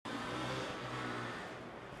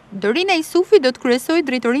Dorina Isufi do të kryesojë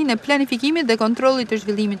Drejtorinë e Planifikimit dhe Kontrollit të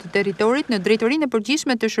Zhvillimit të Territorit në Drejtorinë e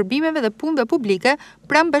Përgjithshme të Shërbimeve dhe Punëve Publike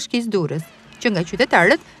pranë Bashkisë Durrës, që nga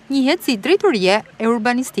qytetarët njihet si Drejtoria e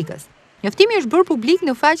Urbanistikës. Njoftimi është bërë publik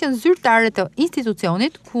në faqen zyrtare të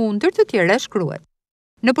institucionit, ku ndër të tjera shkruhet: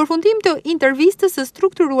 Në përfundim të intervistës së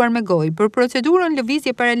strukturuar me gojë për procedurën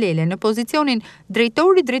lëvizje paralele në pozicionin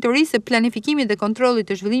drejtori Drejtorisë së Planifikimit dhe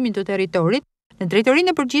Kontrollit të Zhvillimit të Territorit, në Drejtorinë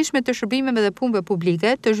e Përgjithshme të Shërbimeve dhe Punëve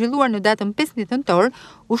Publike, të zhvilluar në datën 15 nëntor,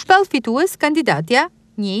 u shpall fitues kandidatja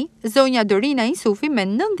 1, zonja Dorina Isufi me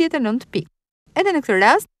 99 pikë. Edhe në këtë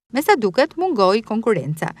rast, me sa duket, mungoi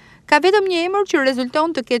konkurenca. Ka vetëm një emër që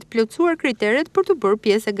rezulton të ketë plotësuar kriteret për të bërë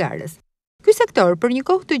pjesë e garës. Ky sektor për një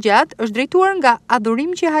kohë të gjatë është drejtuar nga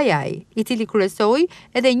AdriaNet, i cili kryesoi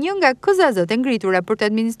edhe një nga KZZ-t e ngritura për të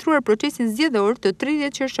administruar procesin zgjedhor të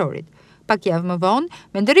 30 qershorit. Pak javë më vonë,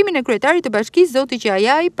 me ndërimin e kryetarit të bashkisë zoti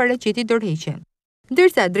Qajai paraqiti dorëheqjen.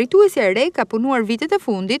 Ndërsa drejtuesja e re ka punuar vitet e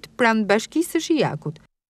fundit pranë bashkisë së Shijakut.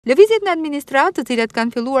 Lëvizjet në administratë, të cilat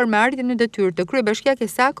kanë filluar me ardhjen në detyrë të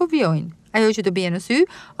kryebashkiakes Sako, vijojnë. Ajo që të bie në sy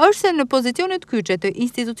është se në pozicionet kyçe të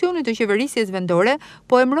institucionit të qeverisjes vendore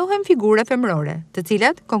po emërohen figura femërore, të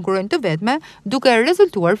cilat konkurrojnë të vetme duke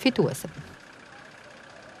rezultuar fituese.